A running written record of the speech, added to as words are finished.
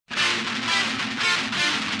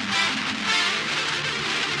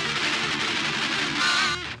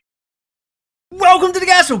Welcome to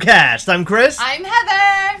the Gastlecast. I'm Chris. I'm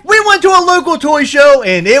Heather. We went to a local toy show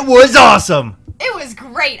and it was awesome. It was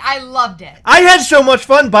great. I loved it. I had so much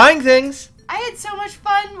fun buying things. I had so much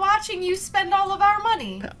fun watching you spend all of our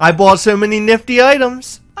money. I bought so many nifty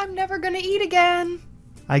items. I'm never gonna eat again.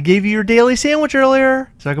 I gave you your daily sandwich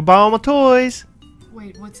earlier so I could buy all my toys.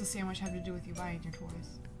 Wait, what's the sandwich have to do with you buying your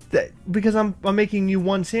toys? Because I'm making you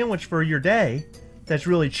one sandwich for your day that's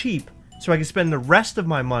really cheap so I can spend the rest of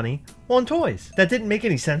my money on toys. That didn't make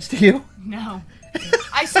any sense to you? No.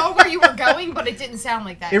 I saw where you were going, but it didn't sound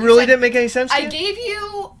like that. It really didn't make any sense to you? I gave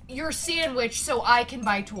you your sandwich so I can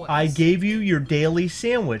buy toys. I gave you your daily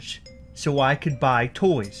sandwich so I could buy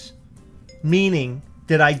toys. Meaning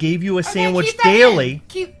that I gave you a sandwich daily.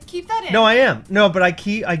 Keep that in. No, I am. No, but I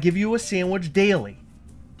give you a sandwich daily.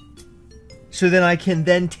 So then I can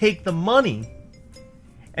then take the money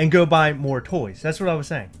and go buy more toys. That's what I was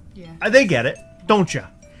saying. Yeah. They get it, don't you?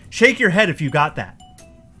 Shake your head if you got that.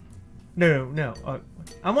 No.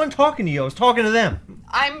 I'm not talking to you. I was talking to them.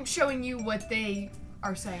 I'm showing you what they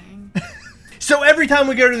are saying. So every time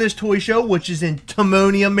we go to this toy show, which is in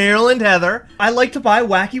Timonium, Maryland, Heather, I like to buy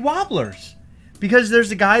wacky wobblers. Because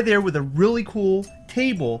there's a guy there with a really cool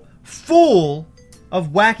table full of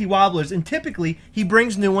wacky wobblers. And typically, he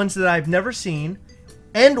brings new ones that I've never seen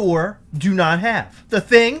and or do not have. The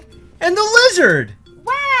Thing and the Lizard.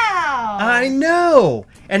 Wow. I know.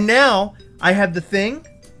 And now I have the Thing.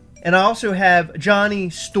 And I also have Johnny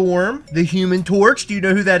Storm, the Human Torch. Do you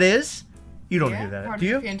know who that is? You don't know who that is, do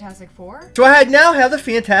you? Part of the Fantastic Four. So I now have the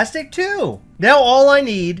Fantastic 2. Now all I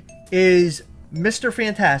need is Mr.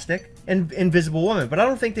 Fantastic and Invisible Woman. But I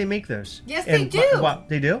don't think they make those. Yes, they do.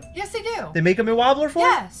 They do? Yes, they do. They make them in wobbler form?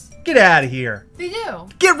 Yes. Get out of here. They do.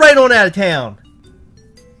 Get right on out of town.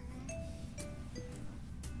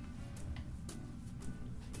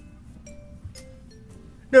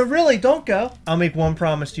 No, really, don't go. I'll make one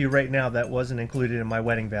promise to you right now that wasn't included in my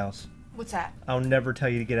wedding vows. What's that? I'll never tell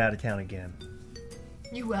you to get out of town again.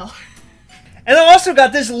 You will. And I also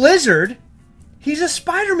got this Lizard. He's a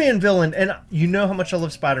Spider-Man villain, and you know how much I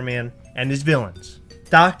love Spider-Man and his villains.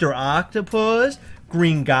 Dr. Octopus,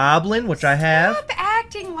 Green Goblin, which I have. Stop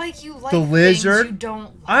acting like you like the Lizard. Things you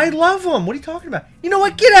don't like. I love them. What are you talking about? You know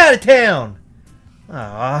what? Get out of town.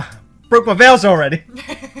 Ah, broke my vows already.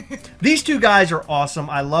 These two guys are awesome.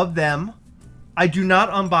 I love them. I do not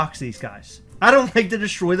unbox these guys. I don't like to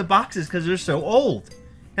destroy the boxes because they're so old.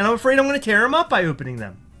 And I'm afraid I'm going to tear them up by opening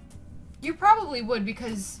them. You probably would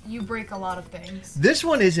because you break a lot of things. This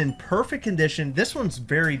one is in perfect condition. This one's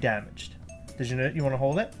very damaged. Did you know? You want to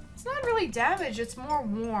hold it? It's not really damaged. It's more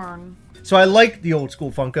worn. So I like the old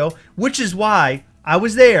school Funko, which is why I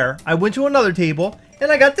was there. I went to another table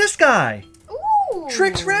and I got this guy. Ooh.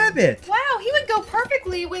 Trix Rabbit. Wow, he would go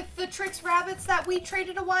perfectly with the Trix Rabbits that we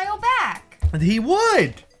traded a while back. He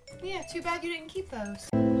would. Yeah, too bad you didn't keep those.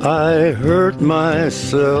 I hurt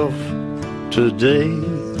myself today.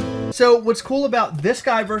 So what's cool about this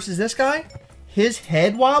guy versus this guy? His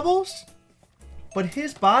head wobbles, but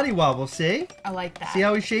his body wobbles, see? I like that. See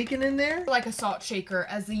how he's shaking in there? Like a salt shaker,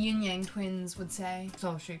 as the Yin Yang twins would say.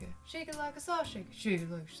 Salt shaker. Shake it like a salt shaker. Shake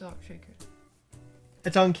it like a salt shaker.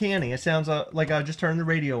 It's uncanny. It sounds like I just turned the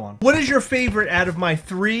radio on. What is your favorite out of my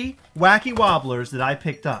 3 wacky wobblers that I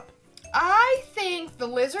picked up? I think the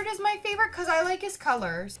Lizard is my favorite because I like his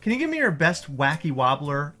colors. Can you give me your best wacky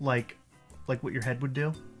wobbler, like what your head would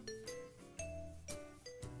do?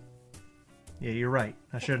 Yeah, you're right.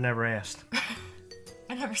 I should have never asked.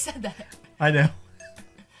 I never said that. I know.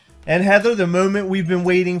 And Heather, the moment we've been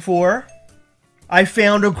waiting for, I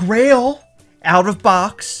found a Grail out of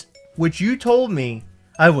box, which you told me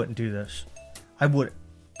I wouldn't do this. I wouldn't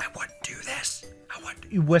do this.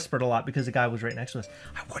 You whispered a lot because the guy was right next to us.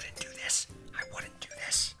 I wouldn't do this. I wouldn't do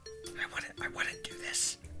this. I wouldn't do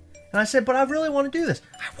this. And I said, but I really want to do this.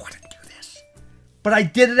 I wouldn't do this. But I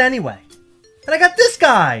did it anyway. And I got this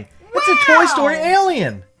guy. It's a Toy Story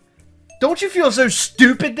alien. Don't you feel so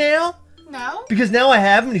stupid now? No. Because now I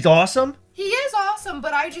have him and he's awesome? He is awesome,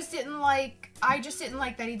 but I just didn't like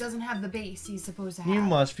that he doesn't have the base he's supposed to have. You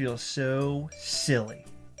must feel so silly.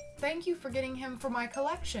 Thank you for getting him for my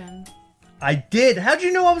collection. I did. How'd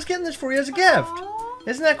you know I was getting this for you as a gift? Aww,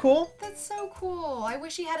 Isn't that cool? that's so cool. I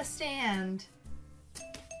wish he had a stand.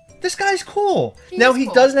 This guy's cool. He Now, is he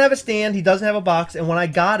cool. doesn't have a stand. He doesn't have a box. And when I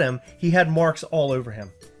got him, he had marks all over him.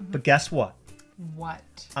 But guess what? What?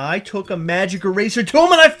 I took a magic eraser to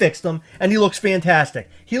him and I fixed him. And he looks fantastic.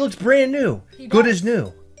 He looks brand new. He Good does. as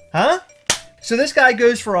new. Huh? So this guy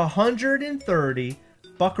goes for 130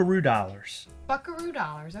 buckaroo dollars Buckaroo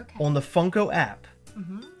dollars, okay. on the Funko app.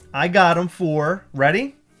 I got him for,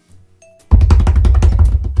 ready?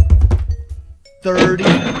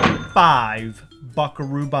 35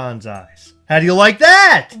 Buckaroo Banzais. How do you like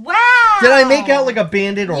that? Wow! Did I make out like a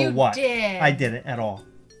bandit or You what? did. I didn't at all.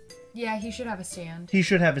 Yeah, he should have a stand. He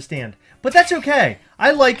should have a stand. But that's okay.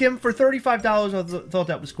 I like him. For $35, I thought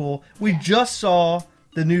that was cool. We just saw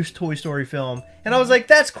the new Toy Story film, and I was like,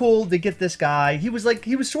 that's cool to get this guy. He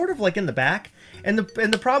was sort of like in the back. And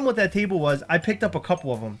the problem with that table was I picked up a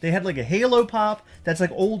couple of them. They had like a Halo Pop that's like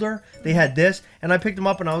older. They had this, and I picked them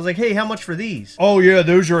up and I was like, hey, how much for these? Oh yeah,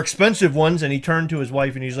 those are expensive ones. And he turned to his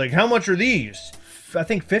wife and he's like, how much are these? I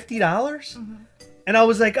think $50. Mm-hmm. And I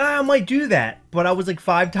was like, I might do that. But I was like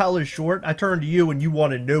 $5 short. I turned to you and you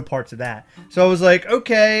wanted no parts of that. So I was like,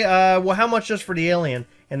 okay, well, how much just for the alien?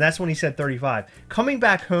 And that's when he said 35. Coming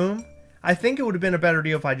back home, I think it would have been a better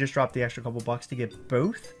deal if I just dropped the extra couple bucks to get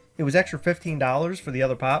both. It was extra $15 for the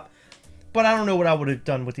other pop. But I don't know what I would have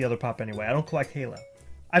done with the other pop anyway. I don't collect Halo.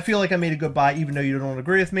 I feel like I made a good buy, even though you don't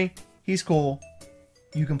agree with me. He's cool.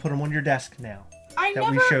 You can put him on your desk now.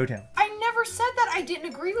 We showed him. I never said that I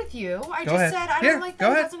didn't agree with you. I Go just ahead. said I Here, don't like go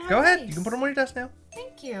that ahead. he doesn't have Go a ahead. base. You can put him on your desk now.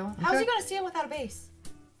 Thank you. Okay. How's he going to stand without a base?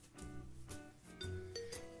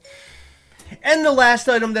 And the last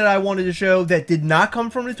item that I wanted to show that did not come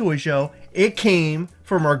from the toy show, it came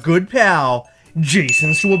from our good pal,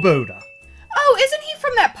 Jason Swoboda. Oh, isn't he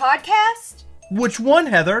from that podcast? Which one,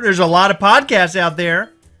 Heather? There's a lot of podcasts out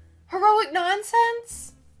there. Heroic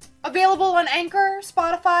Nonsense? Available on Anchor,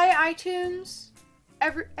 Spotify, iTunes,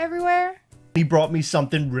 everywhere. He brought me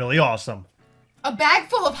something really awesome. A bag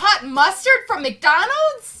full of hot mustard from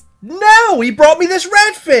McDonald's? No, he brought me this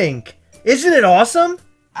red fink. Isn't it awesome?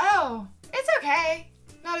 Oh, it's okay.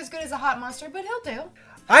 Not as good as a hot mustard, but he'll do.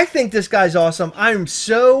 I think this guy's awesome. I'm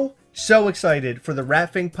so excited for the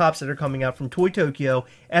Rat Fink Pops that are coming out from Toy Tokyo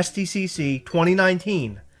STCC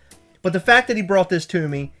 2019. But the fact that he brought this to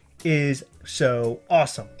me is so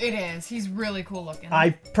awesome. It is. He's really cool looking.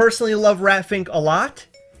 I personally love Rat Fink a lot.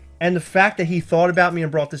 And the fact that he thought about me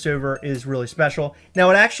and brought this over is really special.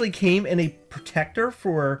 Now, it actually came in a protector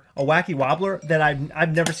for a Wacky Wobbler that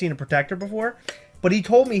I've never seen a protector before. But he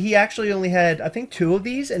told me he actually only had, I think, 2 of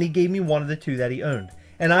these, and he gave me one of the 2 that he owned.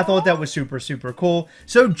 And I thought that was super, super cool.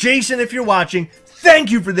 So, Jason, if you're watching,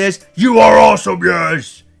 thank you for this. You are awesome,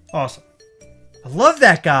 yes. Awesome. I love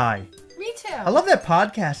that guy. Me too. I love that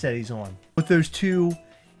podcast that he's on. With those 2,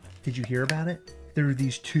 did you hear about it? There were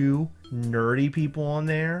these 2 nerdy people on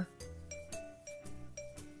there.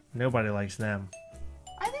 Nobody likes them.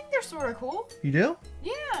 I think they're sort of cool. You do?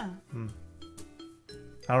 Yeah.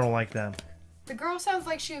 I don't like them. The girl sounds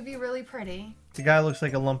like she would be really pretty. The guy looks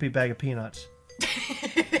like a lumpy bag of peanuts.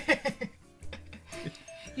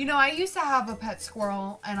 You know, I used to have a pet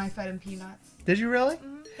squirrel, and I fed him peanuts. Did you really?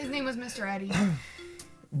 His name was Mr. Eddie.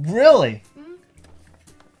 Really?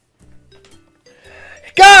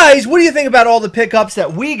 Guys, what do you think about all the pickups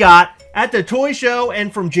that we got at the toy show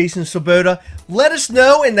and from Jason Swoboda? Let us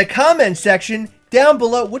know in the comment section down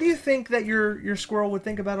below. What do you think that your squirrel would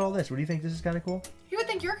think about all this? What do you think? This is kind of cool? You would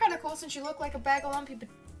think you're kind of cool since you look like a bag of lumpy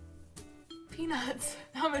peanuts.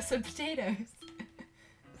 I almost said potatoes.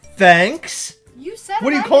 Thanks. You said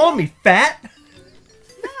What it, do you I call didn't. me, fat?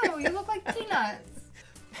 No, you look like peanuts.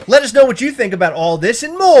 Let us know what you think about all this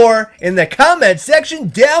and more in the comment section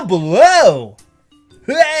down below.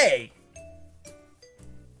 Hey!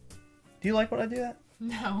 Do you like when I do that?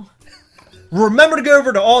 No. Remember to go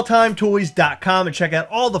over to alltimetoys.com and check out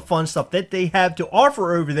all the fun stuff that they have to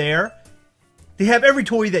offer over there. They have every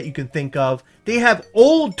toy that you can think of. They have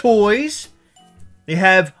old toys. They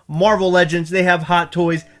have Marvel Legends. They have Hot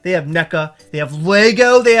Toys. They have NECA. They have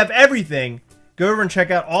Lego. They have everything. Go over and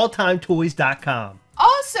check out alltimetoys.com.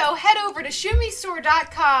 Also, head over to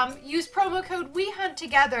ShooMeStore.com. Use promo code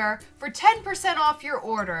WeHuntTogether for 10% off your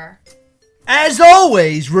order. As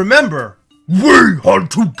always, remember, we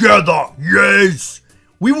hunt together, yes!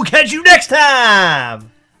 We will catch you next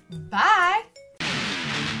time! Bye!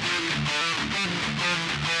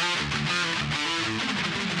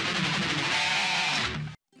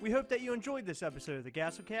 We hope that you enjoyed this episode of the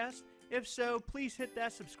Gastlecast. If so, please hit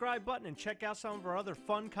that subscribe button and check out some of our other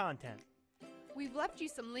fun content. We've left you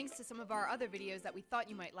some links to some of our other videos that we thought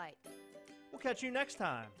you might like. We'll catch you next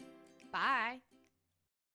time. Bye!